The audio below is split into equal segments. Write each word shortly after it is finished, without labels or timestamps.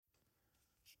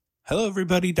Hello,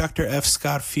 everybody. Dr. F.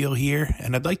 Scott Field here,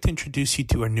 and I'd like to introduce you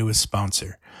to our newest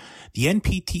sponsor. The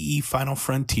NPTE Final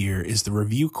Frontier is the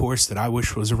review course that I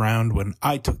wish was around when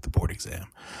I took the board exam.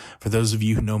 For those of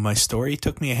you who know my story, it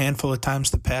took me a handful of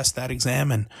times to pass that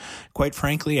exam, and quite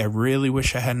frankly, I really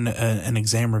wish I had an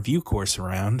exam review course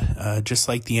around, just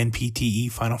like the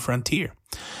NPTE Final Frontier.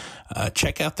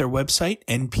 Check out their website,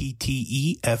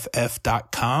 npteff.com,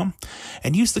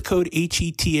 and use the code HET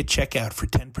at checkout for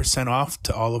 10% off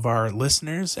to all of our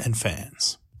listeners and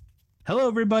fans. Hello,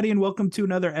 everybody, and welcome to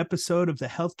another episode of the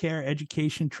Healthcare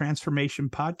Education Transformation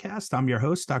Podcast. I'm your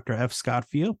host, Dr. F. Scott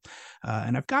Field,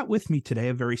 and I've got with me today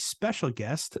a very special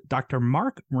guest, Dr.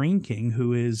 Mark Reinking,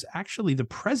 who is actually the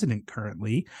president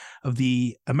currently of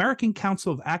the American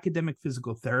Council of Academic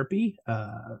Physical Therapy,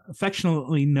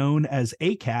 affectionately known as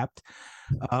ACAPT.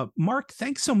 Mark,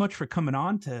 thanks so much for coming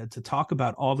on to talk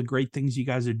about all the great things you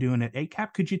guys are doing at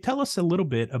ACAPT. Could you tell us a little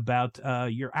bit about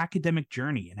your academic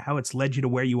journey and how it's led you to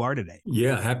where you are today?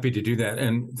 Yeah, happy to do that.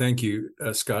 And thank you,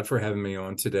 Scott, for having me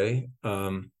on today.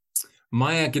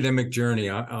 My academic journey,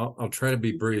 I'll try to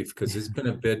be brief because it's been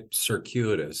a bit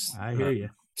circuitous. I hear you.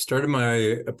 Started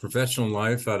my professional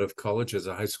life out of college as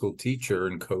a high school teacher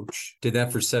and coach. Did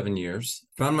that for 7 years.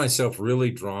 Found myself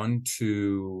really drawn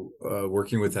to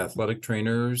working with athletic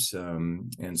trainers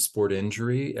and sport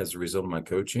injury as a result of my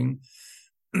coaching.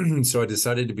 So I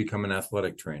decided to become an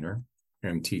athletic trainer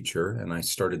and teacher, and I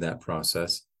started that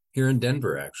process here in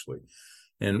Denver, actually.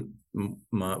 And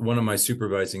one of my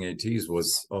supervising ATs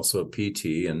was also a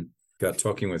PT, and got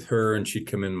talking with her, and she'd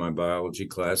come in my biology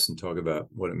class and talk about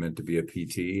what it meant to be a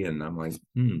PT. And I'm like,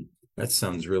 that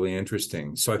sounds really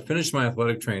interesting. So I finished my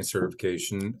athletic training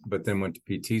certification, but then went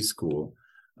to PT school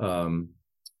at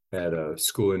a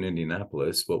school in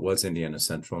Indianapolis, what was Indiana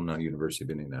Central, now University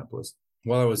of Indianapolis.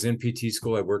 While I was in PT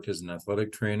school, I worked as an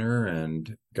athletic trainer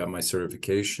and got my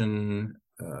certification.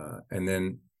 And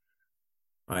then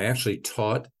I actually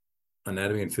taught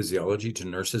anatomy and physiology to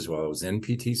nurses while I was in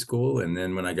PT school. And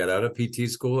then when I got out of PT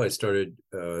school, I started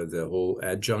the whole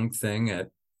adjunct thing at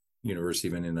University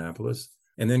of Indianapolis,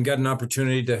 and then got an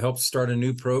opportunity to help start a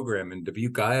new program in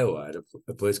Dubuque, Iowa, at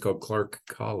a place called Clark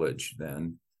College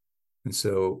then. And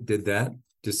so did that,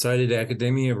 decided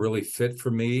academia really fit for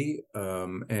me,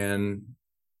 and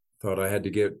thought I had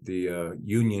to get the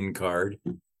union card,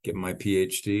 get my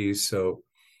PhD. So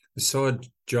I saw a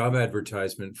job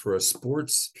advertisement for a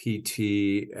sports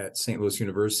PT at St. Louis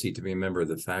University to be a member of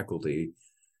the faculty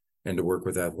and to work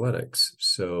with athletics.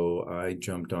 So I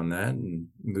jumped on that and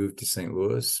moved to St.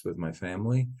 Louis with my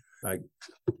family. I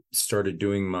started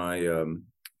doing my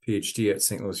PhD at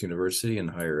St. Louis University in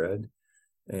higher ed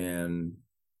and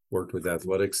worked with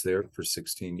athletics there for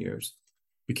 16 years.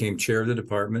 Became chair of the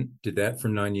department, did that for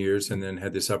 9 years, and then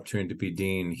had this opportunity to be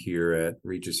dean here at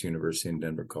Regis University in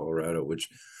Denver, Colorado, which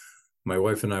my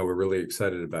wife and I were really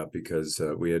excited about because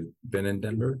we had been in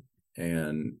Denver,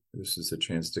 and this is a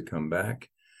chance to come back.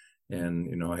 And,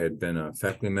 I had been a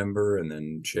faculty member and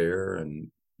then chair,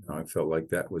 and I felt like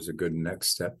that was a good next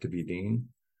step to be dean.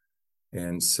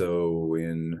 And so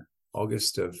in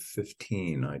August of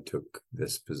 15, I took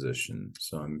this position.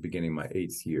 So I'm beginning my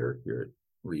 8th year here at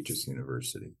Regis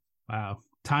University. Wow.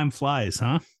 Time flies,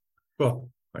 huh? Well,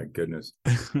 my goodness.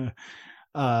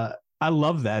 I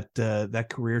love that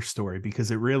career story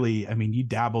because it really, you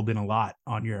dabbled in a lot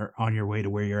on your way to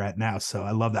where you're at now. So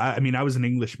I love that. I was an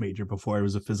English major before I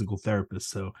was a physical therapist.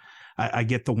 So I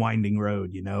get the winding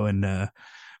road, and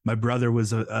my brother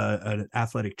was an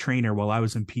athletic trainer while I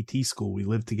was in PT school. We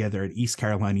lived together at East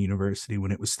Carolina University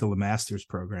when it was still a master's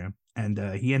program. And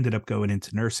he ended up going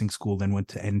into nursing school, then went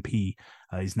to NP.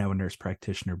 He's now a nurse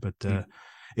practitioner, but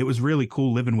it was really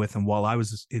cool living with him while I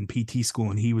was in PT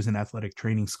school and he was in athletic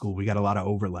training school. We got a lot of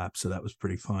overlap, so that was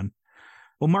pretty fun.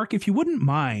 Well, Mark, if you wouldn't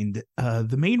mind,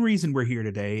 the main reason we're here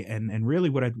today and really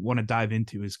what I want to dive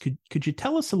into is could you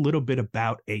tell us a little bit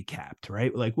about ACAPT,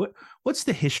 right? Like what's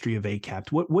the history of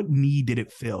ACAPT? What need did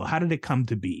it fill? How did it come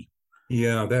to be?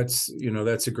 Yeah, that's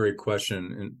a great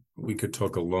question, and we could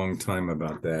talk a long time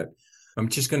about that. I'm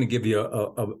just going to give you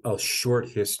a short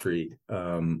history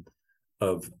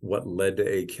of what led to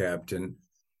ACAPT. And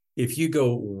if you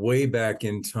go way back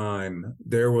in time,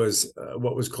 there was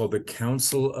what was called the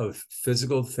Council of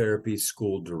Physical Therapy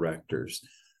School Directors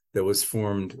that was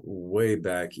formed way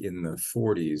back in the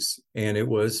 40s. And it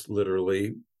was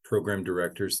literally program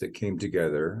directors that came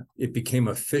together. It became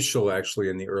official actually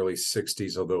in the early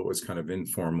 60s, although it was kind of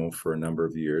informal for a number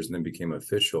of years, and then became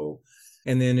official.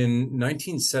 And then in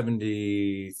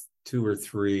 1972 or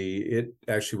 3, it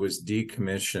actually was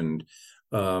decommissioned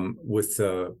with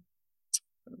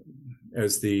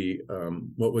as the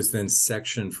what was then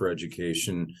Section for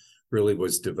Education really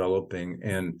was developing.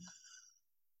 And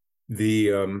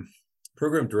the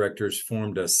program directors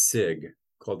formed a SIG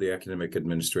called the Academic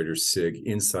Administrators SIG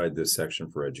inside the section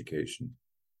for education.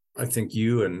 I think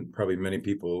you and probably many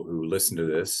people who listen to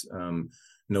this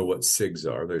know what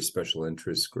SIGs are. They're special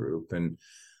interest group. And,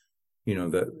 you know,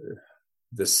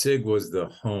 the SIG was the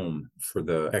home for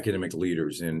the academic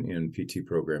leaders in PT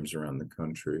programs around the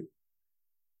country.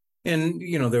 And,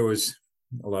 you know, there was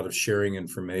a lot of sharing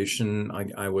information.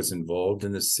 I was involved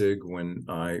in the SIG when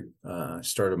I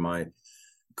started my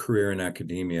career in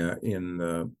academia in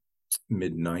the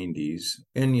mid-90s.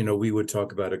 And, you know, we would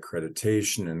talk about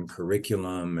accreditation and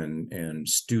curriculum and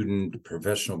student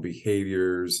professional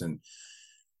behaviors. And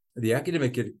the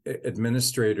academic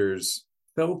administrators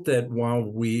felt that while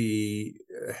we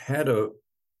had a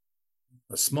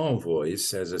small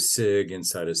voice as a SIG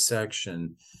inside a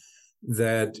section,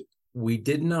 that we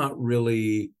did not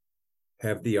really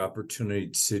have the opportunity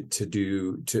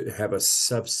to have a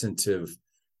substantive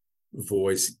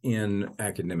voice in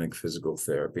academic physical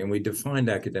therapy. And we defined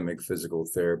academic physical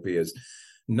therapy as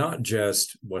not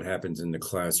just what happens in the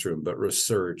classroom, but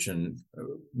research and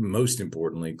most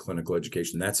importantly, clinical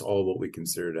education. That's all what we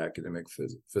considered academic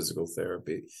physical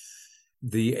therapy.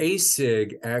 The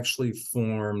ASIG actually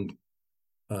formed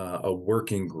a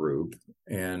working group,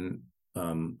 and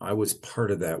I was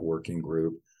part of that working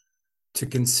group to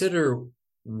consider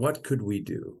what could we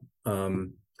do.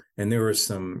 And there were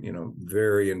some, you know,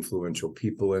 very influential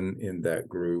people in that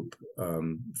group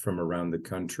from around the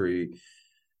country.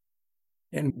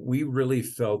 And we really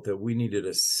felt that we needed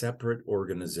a separate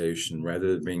organization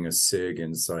rather than being a SIG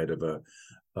inside of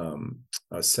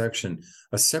a section,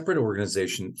 a separate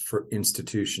organization for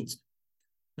institutions.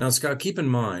 Now, Scott, keep in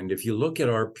mind, if you look at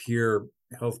our peer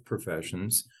health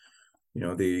professions, you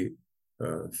know, the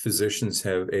physicians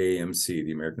have AAMC,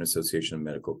 the American Association of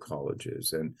Medical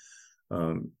Colleges, and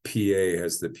PA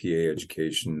has the PA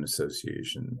Education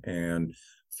Association, and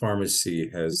pharmacy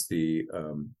has the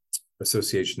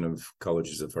Association of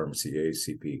Colleges of Pharmacy,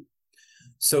 ACP.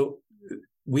 So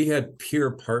we had peer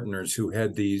partners who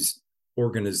had these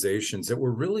organizations that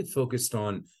were really focused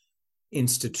on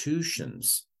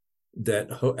institutions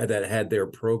that had their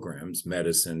programs: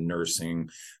 medicine, nursing,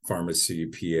 pharmacy,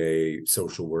 PA,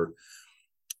 social work.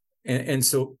 And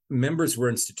so members were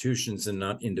institutions and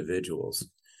not individuals.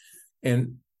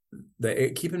 And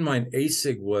keep in mind,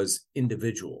 ASIG was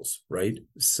individuals, right?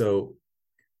 So,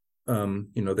 you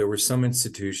know, there were some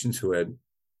institutions who had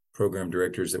program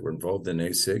directors that were involved in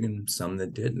ASIG and some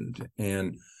that didn't.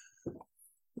 And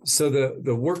so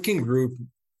the working group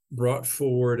brought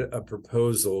forward a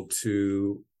proposal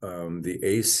to the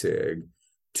ASIG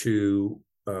to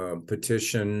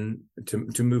petition,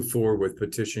 to move forward with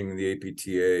petitioning the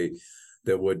APTA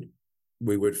that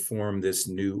we would form this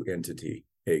new entity,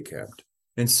 ACAPT.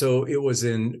 And so it was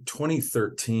in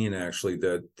 2013, actually,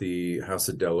 that the House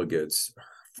of Delegates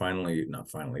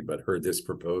but heard this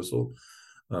proposal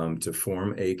to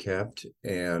form ACAPT.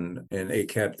 And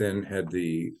ACAPT then had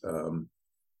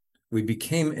we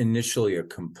became initially a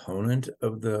component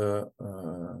of the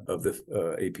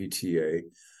APTA.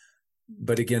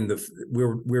 But again,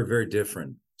 we're very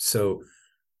different. So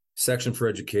Section for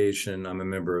Education, I'm a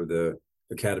member of the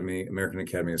American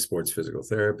Academy of Sports Physical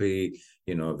Therapy,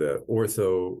 you know, the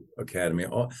Ortho Academy,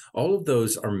 all of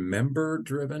those are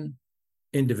member-driven,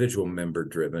 individual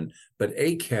member-driven. But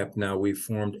ACAP now we've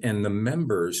formed, and the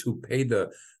members who pay the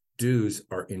dues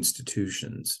are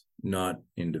institutions, not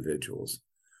individuals.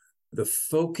 The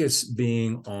focus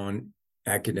being on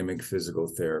academic physical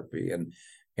therapy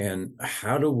and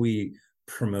how do we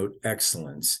promote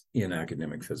excellence in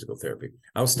academic physical therapy.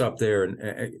 I'll stop there.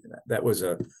 And that was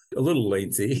a little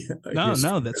lengthy.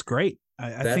 No, that's great.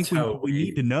 I think we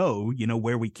need to know, you know,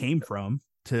 where we came from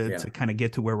to kind of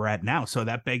get to where we're at now. So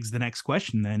that begs the next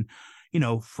question then, you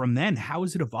know, from then, how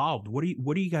has it evolved? What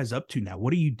are you guys up to now?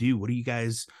 What do you do? What do you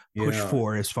guys push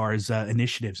for as far as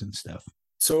initiatives and stuff?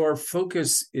 So our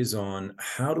focus is on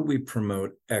how do we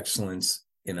promote excellence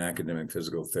in academic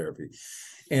physical therapy?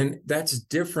 And that's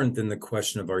different than the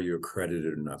question of are you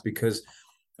accredited or not, because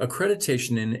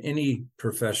accreditation in any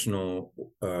professional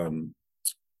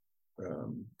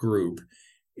group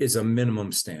is a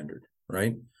minimum standard,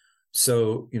 right?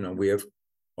 So, you know, we have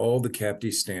all the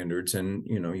CAPT standards and,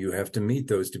 you know, you have to meet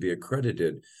those to be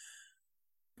accredited.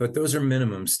 But those are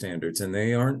minimum standards and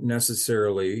they aren't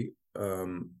necessarily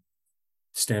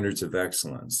standards of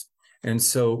excellence. And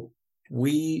so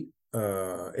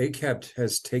ACAPT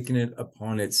has taken it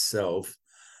upon itself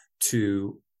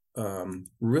to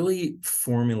really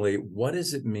formulate what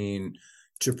does it mean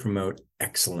to promote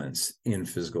excellence in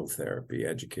physical therapy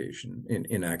education,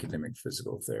 in academic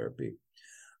physical therapy.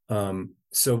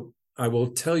 So I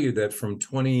will tell you that from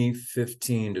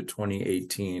 2015 to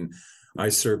 2018, I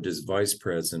served as vice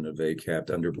president of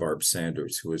ACAPT under Barb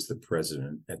Sanders, who was the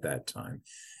president at that time.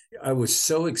 I was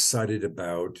so excited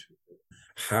about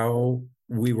how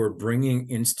we were bringing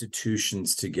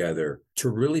institutions together to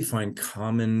really find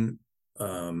common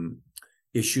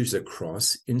issues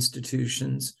across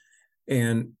institutions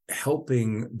and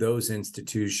helping those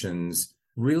institutions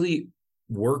really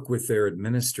work with their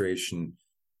administration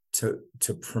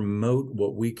to promote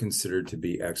what we consider to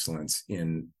be excellence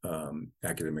in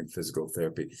academic physical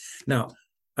therapy. Now,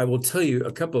 I will tell you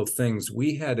a couple of things.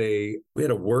 We had a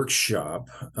workshop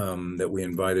that we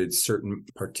invited certain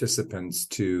participants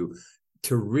to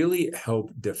really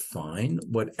help define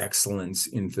what excellence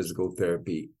in physical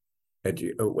therapy,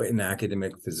 in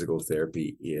academic physical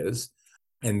therapy is.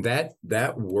 And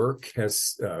that work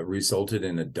has resulted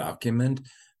in a document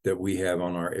that we have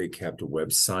on our ACAPT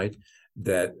website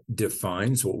that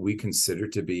defines what we consider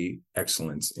to be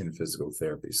excellence in physical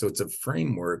therapy. So it's a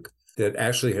framework that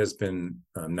actually has been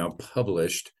now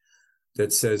published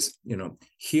that says,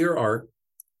 here are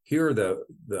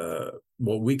the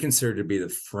what we consider to be the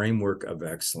framework of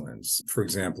excellence. For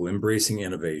example, embracing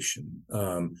innovation,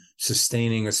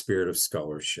 sustaining a spirit of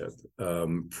scholarship,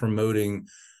 promoting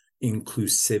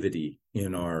inclusivity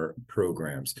in our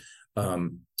programs,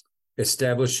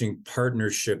 establishing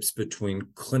partnerships between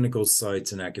clinical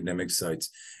sites and academic sites,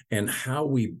 and how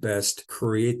we best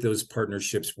create those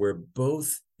partnerships where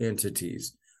both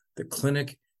entities, the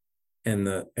clinic and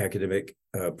the academic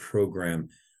program,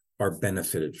 are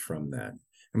benefited from that.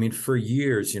 I mean, for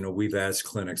years, we've asked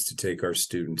clinics to take our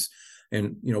students,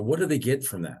 and what do they get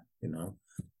from that?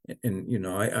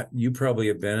 You probably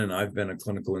have been, and I've been a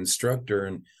clinical instructor,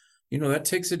 and that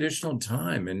takes additional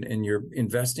time, and you're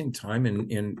investing time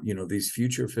in these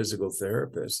future physical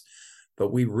therapists.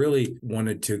 But we really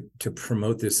wanted to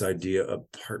promote this idea of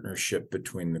partnership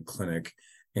between the clinic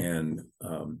and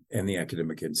the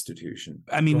academic institution.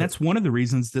 I mean, that's one of the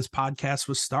reasons this podcast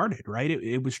was started, right?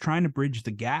 It was trying to bridge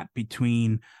the gap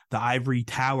between the ivory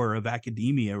tower of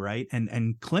academia, right,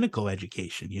 and clinical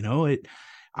education.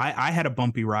 I had a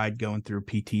bumpy ride going through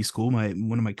PT school.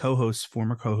 One of my co-hosts,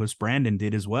 former co-host Brandon,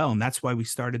 did as well, and that's why we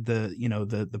started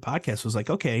the podcast. Was like,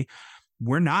 okay,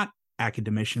 we're not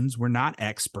academicians, we're not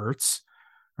experts,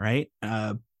 right?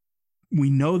 We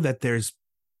know that there's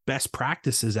best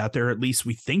practices out there, or at least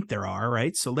we think there are,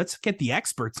 right? So let's get the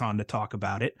experts on to talk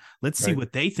about it. Let's see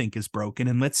what they think is broken,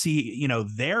 and let's see,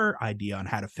 their idea on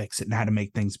how to fix it and how to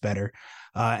make things better.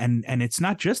 And it's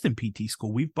not just in PT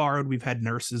school. We've had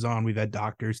nurses on, we've had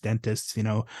doctors, dentists,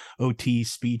 OT,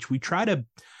 speech. We try to,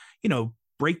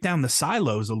 break down the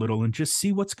silos a little and just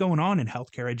see what's going on in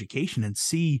healthcare education and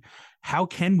see how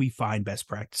can we find best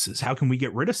practices? How can we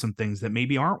get rid of some things that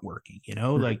maybe aren't working?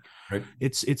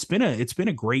 It's been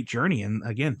a great journey. And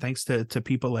again, thanks to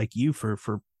people like you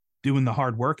for doing the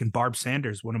hard work. And Barb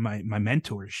Sanders, one of my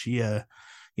mentors, she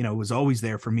was always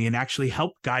there for me and actually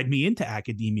helped guide me into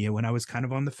academia when I was kind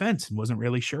of on the fence and wasn't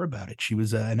really sure about it. She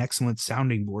was an excellent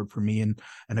sounding board for me and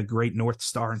a great North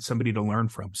Star and somebody to learn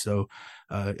from. So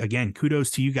again, kudos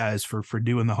to you guys for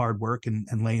doing the hard work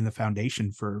and laying the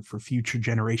foundation for future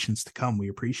generations to come. We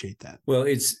appreciate that. Well,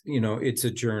 it's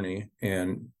a journey,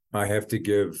 and I have to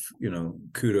give,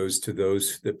 kudos to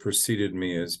those that preceded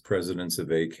me as presidents of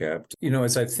ACAPT.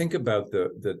 As I think about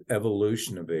the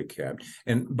evolution of ACAPT,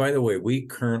 and by the way, we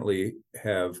currently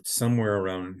have somewhere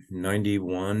around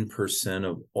 91%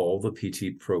 of all the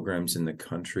PT programs in the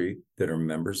country that are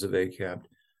members of ACAPT.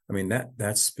 I mean,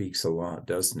 that speaks a lot,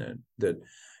 doesn't it? That,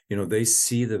 they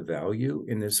see the value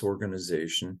in this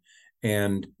organization.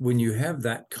 And when you have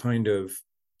that kind of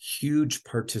huge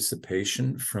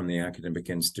participation from the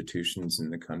academic institutions in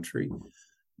the country,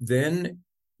 then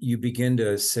you begin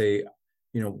to say,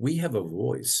 we have a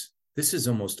voice. This is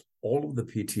almost all of the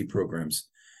PT programs.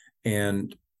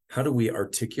 And how do we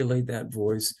articulate that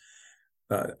voice?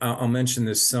 I'll mention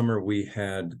this summer we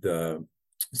had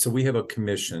we have a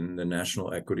commission, the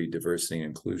National Equity, Diversity, and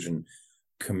Inclusion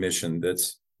Commission, that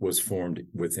was formed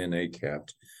within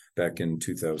ACAPT back in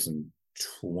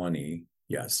 2020.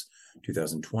 Yes.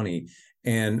 2020.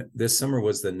 And this summer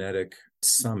was the NETIC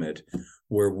Summit,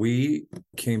 where we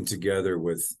came together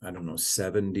with, brought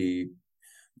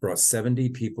 70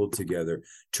 people together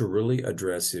to really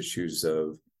address issues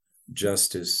of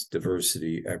justice,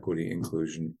 diversity, equity,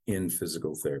 inclusion in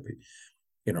physical therapy,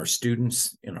 in our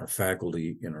students, in our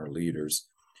faculty, in our leaders.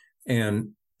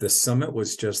 And the summit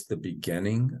was just the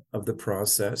beginning of the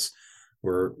process.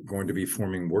 We're going to be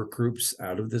forming work groups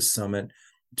out of this summit.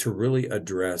 to really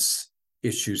address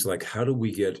issues like how do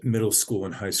we get middle school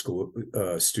and high school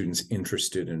students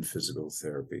interested in physical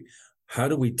therapy? How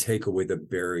do we take away the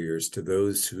barriers to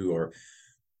those who are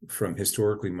from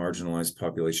historically marginalized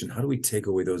population? How do we take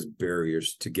away those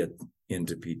barriers to get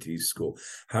into PT school?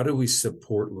 How do we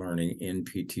support learning in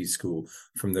PT school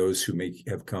from those who may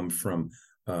have come from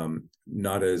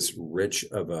not as rich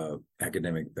of a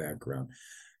academic background?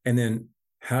 And then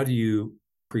how do you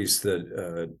increase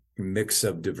the mix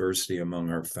of diversity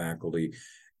among our faculty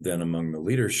than among the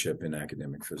leadership in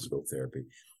academic physical therapy?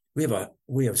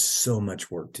 We have so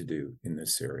much work to do in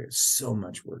this area, so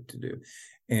much work to do.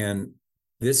 And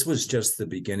this was just the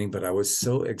beginning, but I was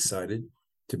so excited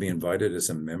to be invited as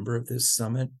a member of this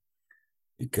summit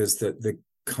because the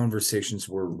conversations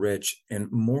were rich. And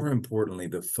more importantly,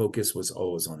 the focus was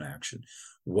always on action.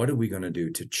 What are we going to do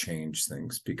to change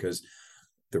things? Because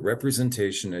the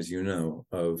representation, as you know,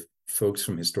 of folks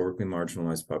from historically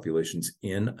marginalized populations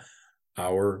in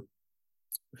our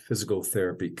physical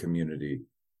therapy community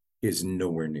is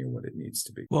nowhere near what it needs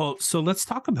to be. Well, so let's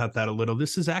talk about that a little.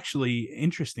 This is actually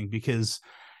interesting because,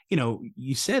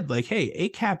 you said like, hey,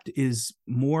 ACAPT is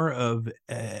more of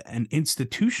an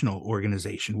institutional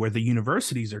organization where the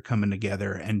universities are coming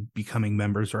together and becoming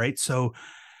members, right? So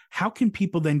how can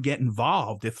people then get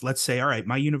involved if, let's say, all right,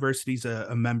 my university's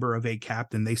a member of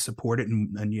ACAPT and they support it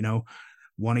and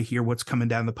want to hear what's coming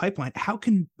down the pipeline? How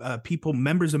can people,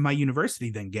 members of my university,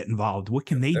 then get involved? What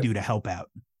can they do to help out?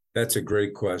 That's a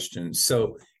great question.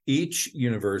 So each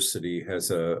university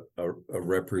has a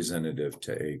representative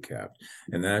to ACAPT,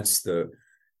 and that's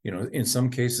in some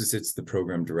cases it's the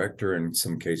program director, in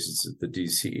some cases it's the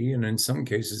DCE, and in some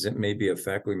cases it may be a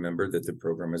faculty member that the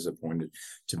program has appointed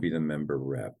to be the member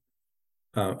rep.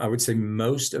 I would say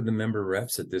most of the member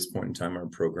reps at this point in time are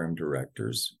program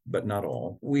directors, but not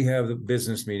all. We have a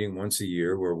business meeting once a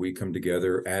year where we come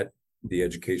together at the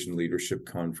Education Leadership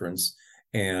Conference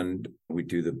and we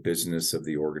do the business of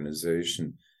the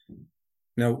organization.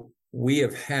 Now, we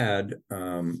have had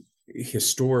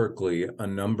historically a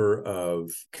number of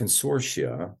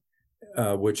consortia,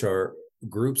 which are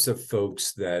groups of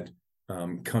folks that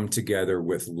come together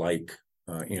with like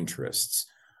interests,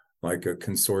 like a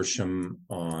consortium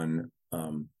on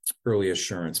early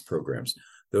assurance programs.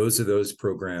 Those are those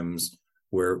programs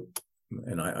where,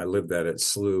 and I lived that at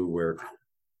SLU, where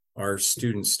our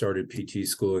students started PT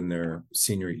school in their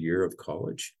senior year of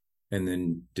college and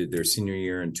then did their senior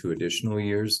year and 2 additional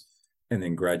years and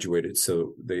then graduated.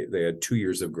 So they had 2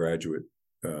 years of graduate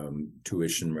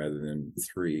tuition rather than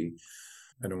 3.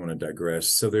 I don't want to digress.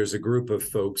 So there's a group of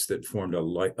folks that formed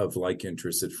of like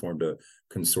interest that formed a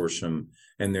consortium,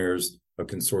 and there's a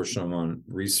consortium on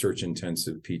research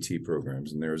intensive PT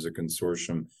programs, and there's a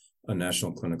consortium, a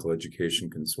National Clinical Education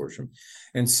Consortium.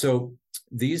 And so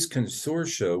these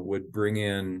consortia would bring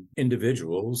in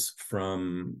individuals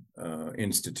from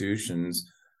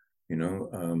institutions.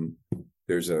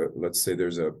 Let's say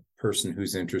there's a person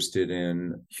who's interested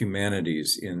in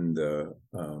humanities in the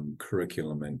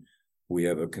curriculum, and we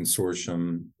have a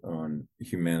consortium on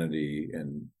humanity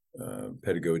and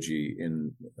pedagogy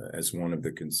as one of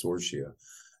the consortia.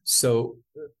 So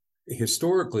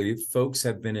historically, folks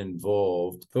have been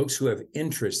involved, folks who have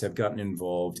interest have gotten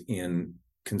involved in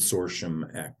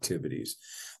consortium activities.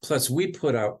 Plus, we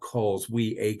put out calls,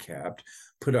 we ACAPT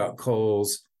put out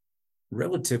calls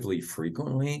relatively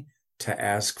frequently to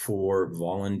ask for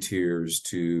volunteers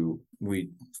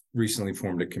we recently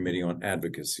formed a committee on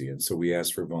advocacy. And so we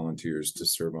asked for volunteers to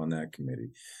serve on that committee.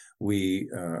 We,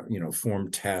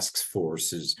 formed task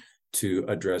forces to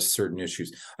address certain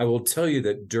issues. I will tell you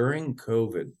that during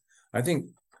COVID, I think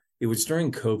it was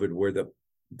during COVID where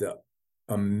the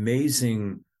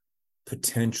amazing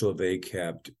potential of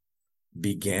ACAPT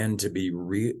began to be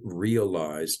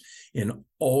realized in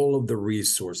all of the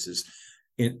resources.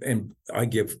 And I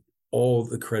give all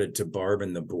the credit to Barb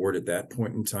and the board at that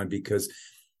point in time, because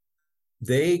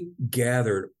they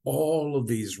gathered all of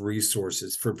these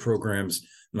resources for programs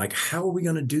like, how are we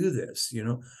going to do this?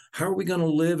 How are we going to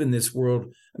live in this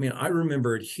world? I mean, I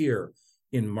remember it here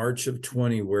in March of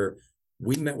 20, where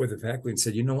we met with the faculty and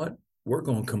said, you know what, we're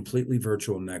going completely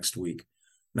virtual next week.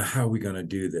 Now, how are we going to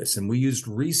do this? And we used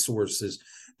resources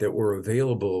that were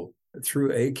available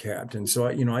through ACAPT. And so,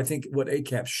 I think what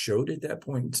ACAPT showed at that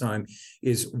point in time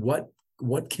is what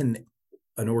can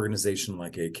an organization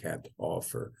like ACAPT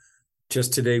offer?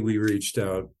 Just today, we reached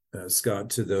out, Scott,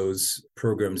 to those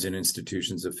programs and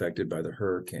institutions affected by the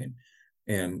hurricane.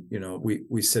 And,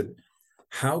 we said,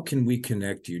 how can we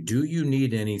connect you? Do you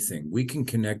need anything? We can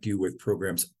connect you with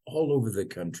programs all over the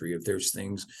country if there's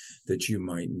things that you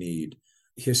might need.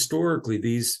 historically,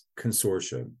 these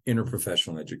consortia,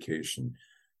 interprofessional education,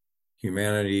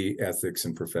 humanity, ethics,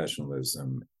 and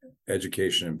professionalism,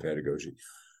 education and pedagogy,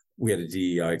 we had a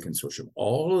DEI consortium.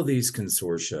 All of these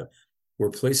consortia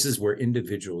were places where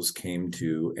individuals came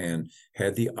to and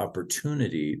had the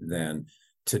opportunity then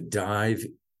to dive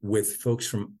with folks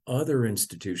from other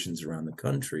institutions around the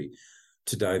country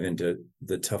to dive into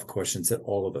the tough questions that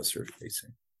all of us are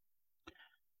facing.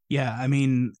 Yeah, I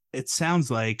mean, it sounds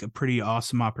like a pretty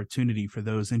awesome opportunity for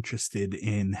those interested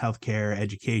in healthcare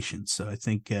education. So I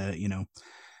think,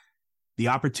 the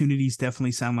opportunities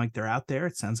definitely sound like they're out there.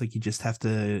 It sounds like you just have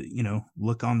to,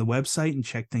 look on the website and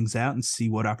check things out and see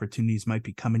what opportunities might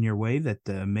be coming your way that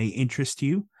may interest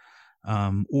you.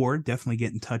 Or definitely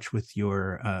get in touch with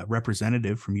your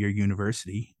representative from your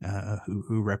university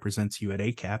who represents you at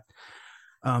ACAPT.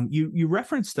 You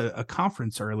referenced a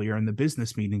conference earlier in the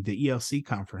business meeting, the ELC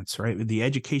conference, right? The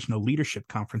Educational Leadership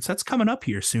Conference. That's coming up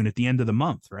here soon at the end of the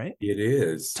month, right? It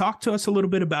is. Talk to us a little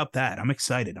bit about that. I'm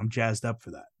excited. I'm jazzed up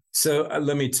for that. So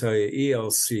let me tell you,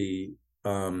 ELC,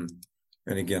 and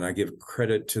again, I give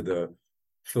credit to the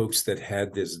folks that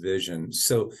had this vision.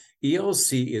 So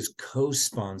ELC is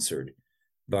co-sponsored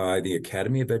by the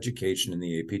Academy of Education and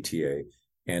the APTA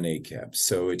and ACAPT.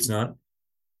 So it's not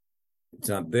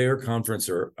their conference,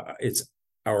 or it's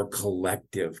our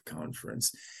collective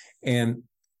conference. And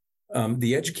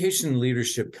the Education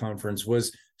Leadership Conference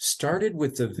was started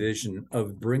with the vision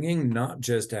of bringing not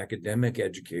just academic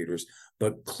educators,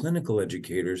 but clinical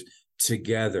educators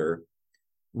together,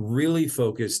 really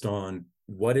focused on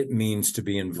what it means to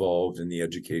be involved in the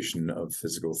education of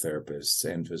physical therapists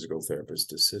and physical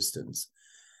therapist assistants.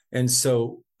 And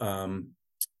so,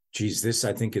 this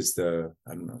I think is the,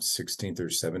 16th or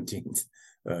 17th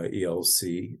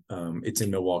ELC. It's in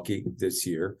Milwaukee this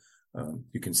year.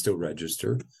 You can still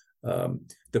register.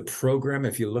 The program,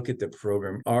 if you look at the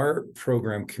program, our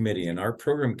program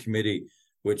committee,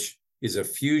 which is a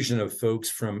fusion of folks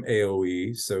from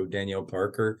AOE, so Danielle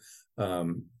Parker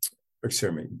from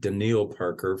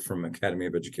Academy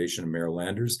of Education and Merrill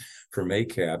Landers from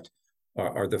ACAPT,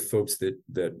 are the folks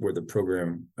that were the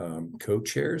program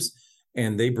co-chairs,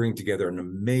 and they bring together an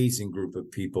amazing group of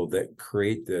people that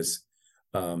create this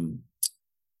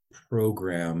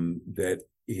program that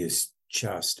is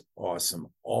just awesome.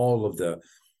 All of the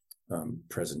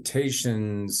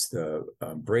presentations, the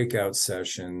breakout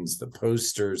sessions, the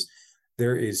posters,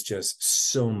 there is just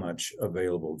so much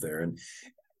available there. And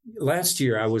last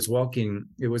year I was walking,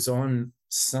 it was on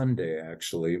Sunday,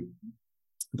 actually,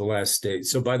 the last day.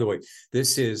 So by the way,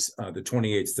 this is the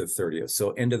 28th to 30th.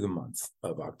 So end of the month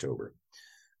of October.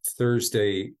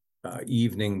 Thursday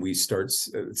evening, we start,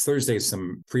 Thursday,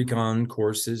 some pre-con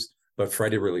courses, but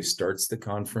Friday really starts the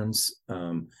conference.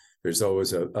 There's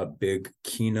always a big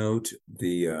keynote.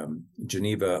 The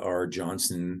Geneva R.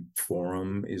 Johnson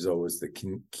Forum is always the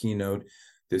keynote.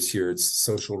 This year, it's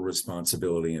social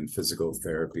responsibility in physical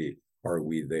therapy. Are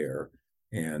we there?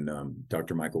 And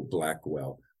Dr. Michael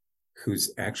Blackwell,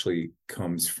 who's actually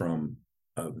comes from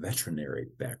a veterinary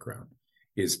background,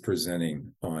 is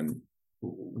presenting on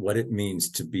what it means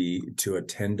to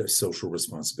attend a social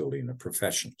responsibility in a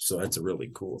profession. So that's a really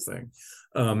cool thing.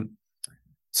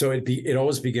 So it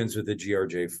always begins with the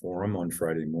GRJ forum on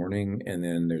Friday morning, and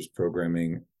then there's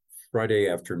programming Friday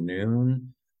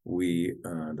afternoon. We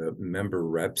the member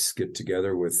reps get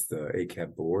together with the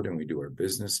ACAP board, and we do our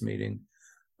business meeting.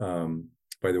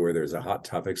 By the way, there's a hot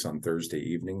topics on Thursday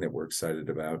evening that we're excited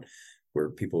about,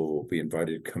 where people will be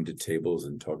invited to come to tables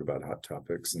and talk about hot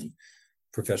topics and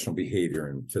professional behavior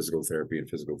and physical therapy and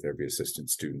physical therapy assistant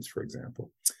students, for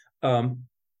example.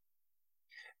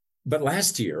 But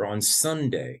last year on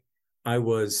Sunday, I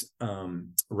was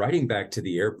riding back to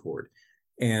the airport,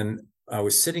 and I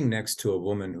was sitting next to a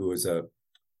woman who was a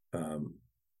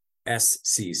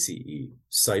SCCE,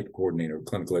 site coordinator of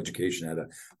clinical education at a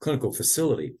clinical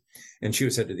facility. And she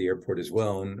was headed to the airport as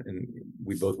well. And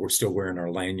we both were still wearing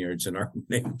our lanyards and our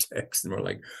name tags. And we're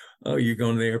like, oh, you're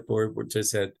going to the airport? We're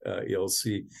just at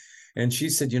ELC. And she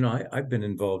said, I've been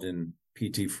involved in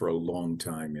PT for a long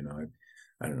time.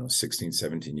 I don't know, 16,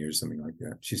 17 years, something like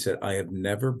that. She said, I have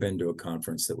never been to a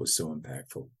conference that was so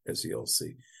impactful as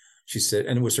ELC. She said,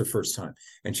 and it was her first time.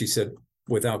 And she said,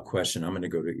 without question, I'm going to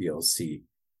go to ELC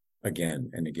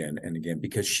again and again and again,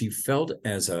 because she felt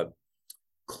as a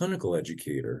clinical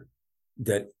educator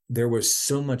that there was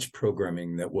so much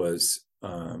programming that was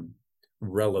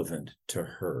relevant to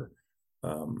her.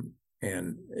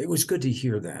 And it was good to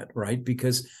hear that, right?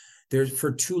 Because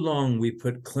for too long, we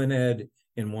put clin ed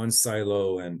in one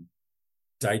silo and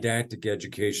didactic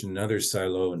education in another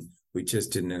silo, and we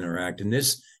just didn't interact. And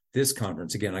this this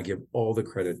conference, again, I give all the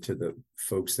credit to the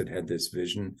folks that had this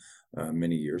vision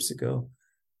many years ago.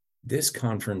 This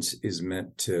conference is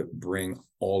meant to bring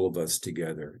all of us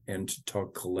together and to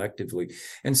talk collectively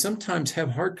and sometimes have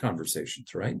hard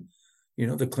conversations, right? You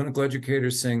know, the clinical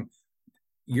educators saying,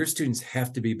 your students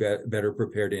have to be better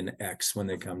prepared in X when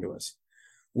they come to us.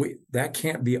 That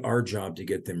can't be our job to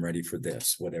get them ready for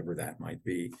this, whatever that might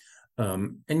be.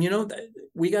 And, you know,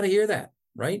 we got to hear that,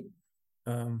 right?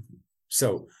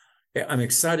 So I'm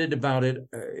excited about it.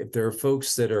 If there are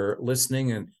folks that are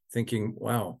listening and thinking,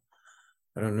 wow,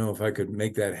 I don't know if I could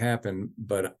make that happen,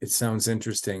 but it sounds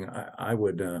interesting. I'd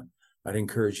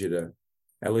encourage you to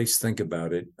at least think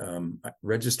about it.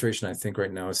 Registration, I think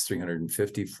right now is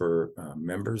 $350 for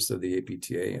members of the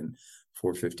APTA and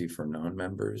 $450 for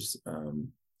non-members.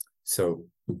 So,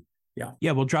 yeah.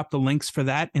 Yeah, we'll drop the links for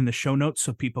that in the show notes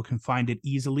so people can find it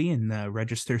easily and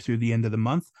register through the end of the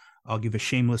month. I'll give a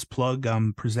shameless plug.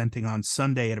 I'm presenting on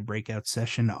Sunday at a breakout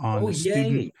session on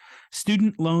the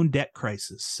student loan debt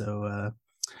crisis. So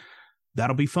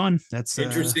that'll be fun. That's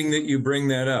interesting that you bring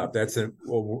that up. That's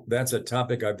a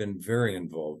topic I've been very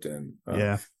involved in.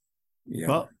 Yeah.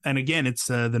 Well, and again, it's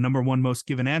the number one most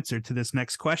given answer to this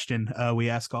next question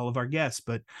we ask all of our guests.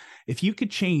 But if you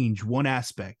could change one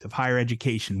aspect of higher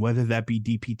education, whether that be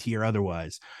DPT or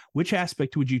otherwise, which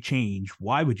aspect would you change?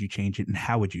 Why would you change it? And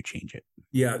how would you change it?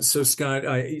 Yeah. So, Scott,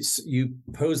 you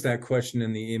posed that question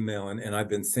in the email, and I've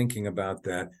been thinking about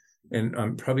that. And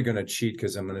I'm probably going to cheat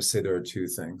because I'm going to say there are two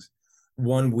things.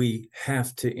 One, we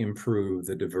have to improve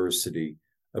the diversity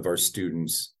of our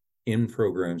students in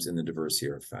programs and the diversity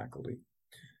of our faculty.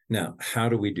 Now, how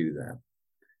do we do that?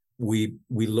 We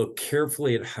look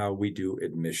carefully at how we do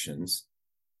admissions.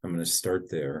 I'm going to start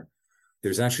there.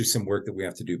 There's actually some work that we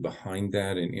have to do behind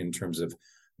that in terms of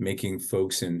making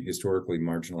folks in historically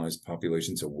marginalized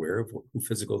populations aware of who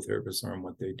physical therapists are and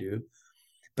what they do.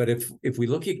 But if we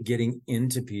look at getting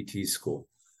into PT school,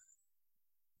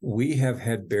 we have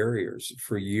had barriers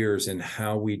for years in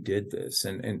how we did this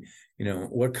and you know,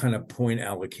 what kind of point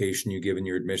allocation you give in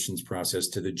your admissions process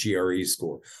to the GRE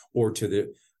score or to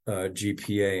the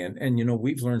GPA. And, you know,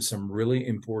 we've learned some really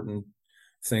important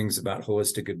things about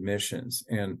holistic admissions.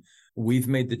 And we've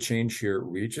made the change here at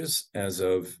Regis as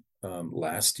of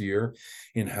last year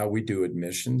in how we do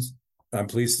admissions. I'm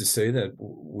pleased to say that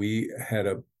we had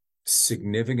a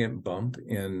significant bump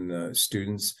in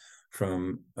students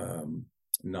from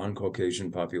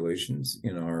non-Caucasian populations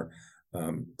in our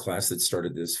class that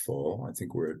started this fall. I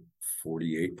think we're at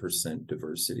 48%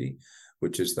 diversity,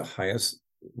 which is the highest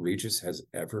Regis has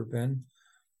ever been.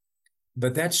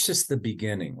 But that's just the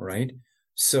beginning, right?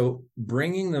 So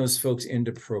bringing those folks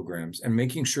into programs and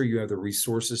making sure you have the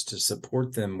resources to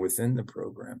support them within the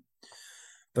program.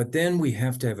 But then we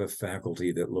have to have a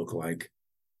faculty that look like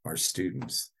our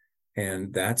students.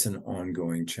 And that's an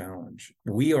ongoing challenge.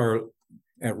 We are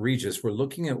at Regis, we're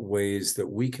looking at ways that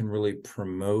we can really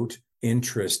promote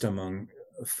interest among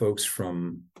folks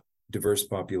from diverse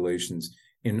populations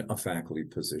in a faculty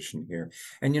position here.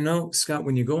 And you know, Scott,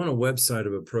 when you go on a website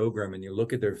of a program and you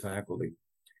look at their faculty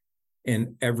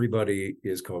and everybody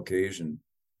is Caucasian,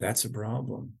 that's a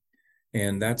problem.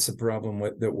 And that's a problem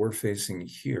that we're facing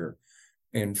here.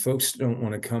 And folks don't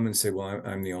want to come and say, well,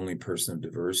 I'm the only person of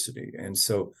diversity. And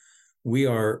so we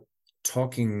are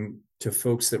talking to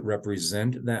folks that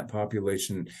represent that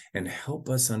population and help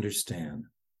us understand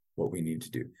what we need to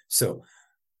do. So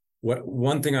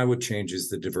one thing I would change is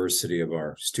the diversity of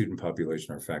our student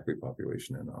population, our faculty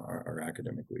population, and our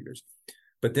academic leaders.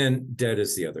 But then debt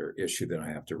is the other issue that I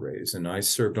have to raise. And I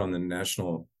served on the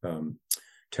national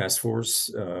task force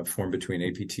formed between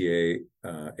APTA,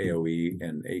 AOE,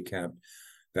 and ACAPT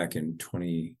back in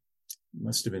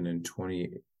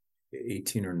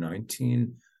 2018 or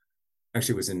 19.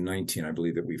 Actually, it was in 19, I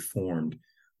believe, that we formed,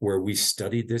 where we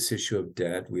studied this issue of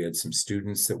debt. We had some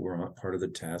students that were part of the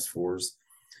task force,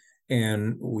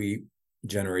 and we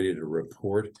generated a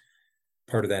report.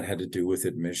 Part of that had to do with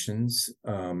admissions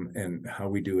and how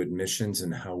we do admissions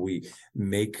and how we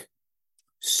make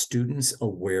students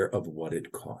aware of what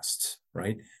it costs,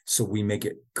 right? So we make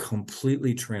it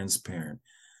completely transparent.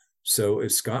 So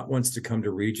if Scott wants to come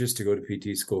to Regis to go to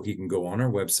PT school, he can go on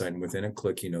our website and within a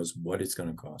click, he knows what it's going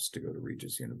to cost to go to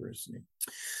Regis University.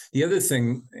 The other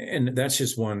thing, and that's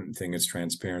just one thing, is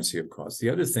transparency of cost.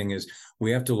 The other thing is we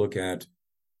have to look at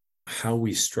how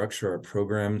we structure our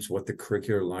programs, what the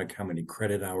curriculum like, how many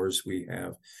credit hours we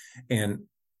have, and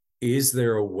is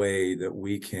there a way that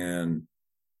we can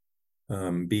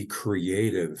be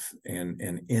creative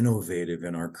and innovative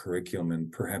in our curriculum and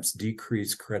perhaps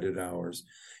decrease credit hours.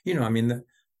 You know, I mean,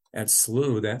 at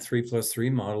SLU, that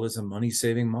 3+3 model is a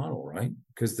money-saving model, right?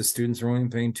 Because the students are only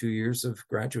paying 2 years of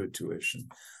graduate tuition.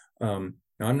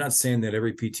 Now, I'm not saying that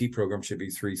every PT program should be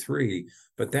 3-3,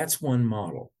 but that's one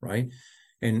model, right?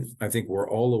 And I think we're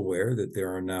all aware that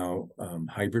there are now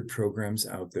hybrid programs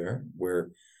out there where,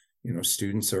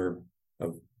 students are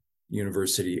of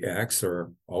University X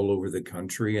are all over the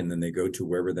country, and then they go to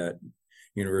wherever that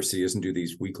university is and do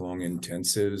these week-long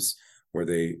intensives or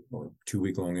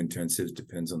 2-week-long intensives,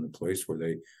 depends on the place, where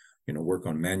they, work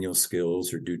on manual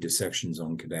skills or do dissections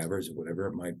on cadavers or whatever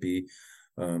it might be.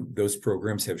 Those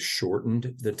programs have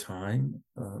shortened the time.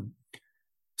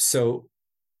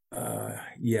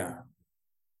 Yeah,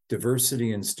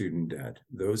 diversity and student debt.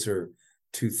 Those are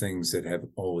two things that have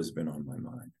always been on my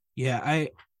mind. Yeah, I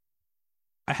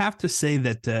have to say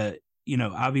that,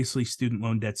 obviously student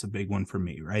loan debt's a big one for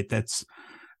me, right? That's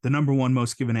the number one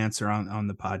most given answer on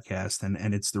the podcast.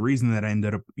 And it's the reason that I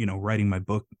ended up, writing my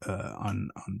book on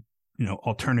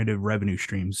alternative revenue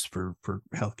streams for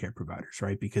healthcare providers,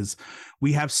 right? Because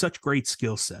we have such great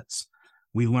skill sets.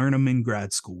 We learn them in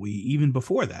grad school. We, even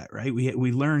before that, right?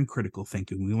 We learn critical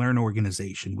thinking. We learn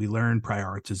organization. We learn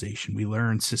prioritization. We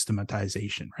learn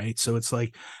systematization, right? So it's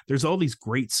like there's all these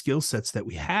great skill sets that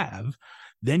we have.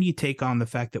 Then you take on the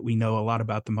fact that we know a lot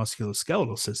about the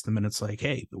musculoskeletal system, and it's like,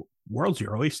 hey, the world's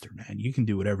your oyster, man. You can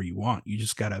do whatever you want. You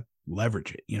just got to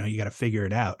leverage it. You got to figure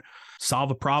it out.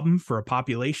 Solve a problem for a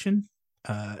population,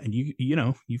 and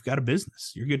you've got a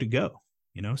business. You're good to go.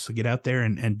 So get out there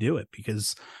and do it,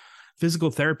 because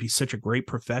physical therapy is such a great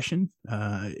profession.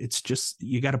 It's just,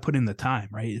 you got to put in the time,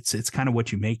 right? It's kind of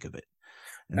what you make of it.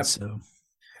 And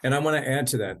I want to add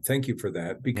to that. Thank you for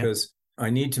that, because I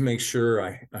need to make sure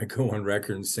I go on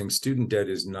record and saying student debt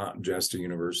is not just a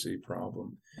university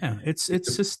problem. Yeah, it's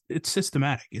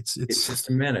systematic. It's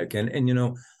systematic.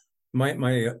 And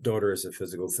my daughter is a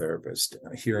physical therapist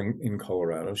here in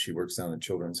Colorado. She works down at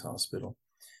Children's Hospital.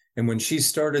 And when she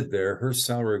started there, her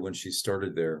salary when she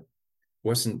started there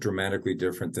wasn't dramatically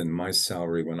different than my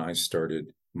salary when I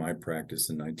started my practice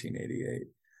in 1988.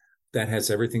 That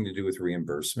has everything to do with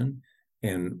reimbursement.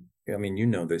 And I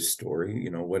mean, this story,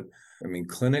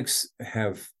 clinics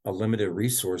have a limited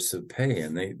resource of pay,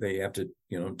 and they have to,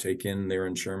 take in their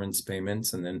insurance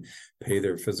payments and then pay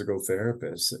their physical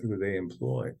therapists who they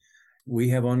employ. We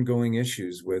have ongoing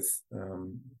issues with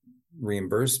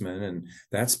reimbursement, and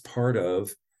that's part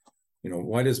of,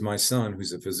 why does my son,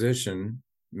 who's a physician,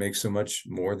 make so much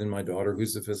more than my daughter,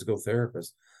 who's a physical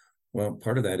therapist? Well,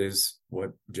 part of that is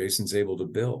what Jason's able to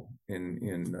bill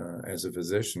in as a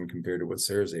physician compared to what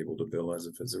Sarah's able to bill as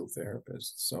a physical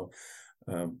therapist. So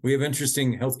we have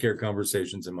interesting healthcare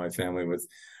conversations in my family with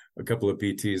a couple of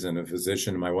PTs and a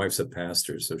physician. My wife's a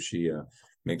pastor, so she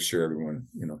makes sure everyone,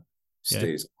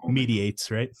 stays home.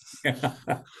 Mediates, right?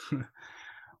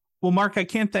 Well, Mark, I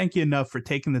can't thank you enough for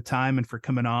taking the time and for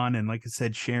coming on. And like I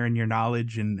said, sharing your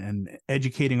knowledge and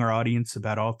educating our audience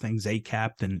about all things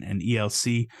ACAPT and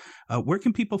ELC. Where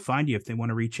can people find you if they want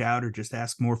to reach out or just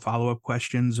ask more follow-up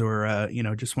questions, or,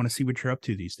 just want to see what you're up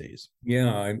to these days?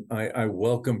 Yeah, I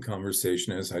welcome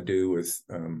conversation, as I do with,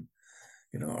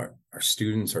 our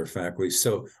students, our faculty.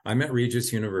 So I'm at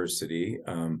Regis University.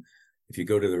 If you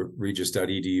go to the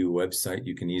regis.edu website,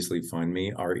 you can easily find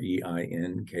me,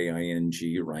 Reinking,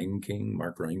 Reinking,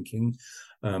 Mark Reinking.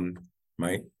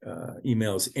 My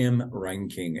email is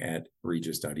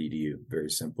mreinking@regis.edu. Very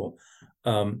simple.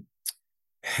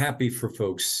 Happy for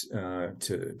folks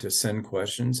to send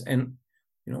questions, and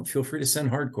feel free to send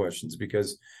hard questions,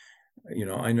 because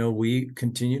I know we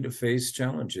continue to face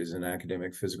challenges in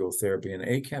academic physical therapy, and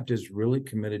ACAPT is really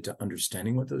committed to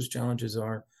understanding what those challenges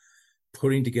are,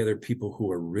 putting together people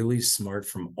who are really smart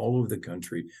from all over the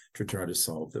country to try to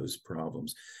solve those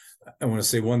problems. I want to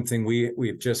say one thing. We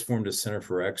have just formed a Center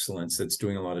for Excellence that's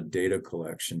doing a lot of data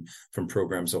collection from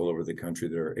programs all over the country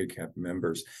that are ACAPT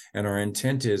members. And our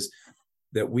intent is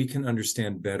that we can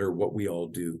understand better what we all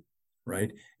do,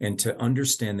 right? And to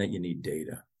understand that you need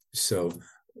data. So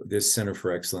this Center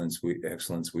for Excellence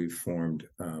we've formed,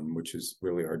 which is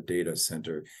really our data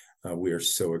center, we are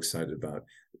so excited about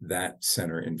that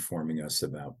center informing us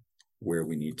about where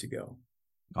we need to go.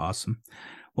 Awesome.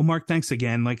 Well, Mark, thanks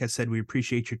again. Like I said, we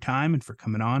appreciate your time and for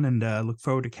coming on, and look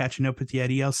forward to catching up with you at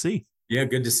ELC. Yeah,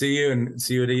 good to see you, and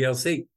see you at ELC.